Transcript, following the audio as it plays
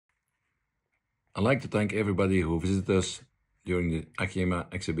I'd like to thank everybody who visited us during the ACHEMA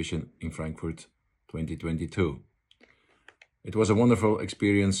exhibition in Frankfurt 2022. It was a wonderful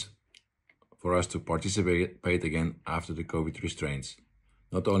experience for us to participate again after the COVID restraints.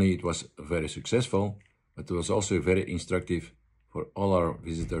 Not only it was very successful, but it was also very instructive for all our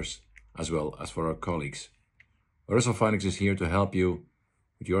visitors as well as for our colleagues. Russell Finance is here to help you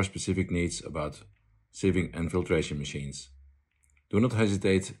with your specific needs about sieving and filtration machines. Do not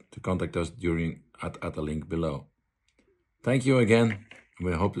hesitate to contact us at the link below. Thank you again, and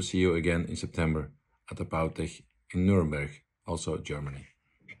we hope to see you again in September at the POWTECH in Nuremberg, also Germany.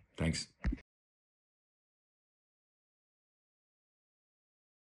 Thanks.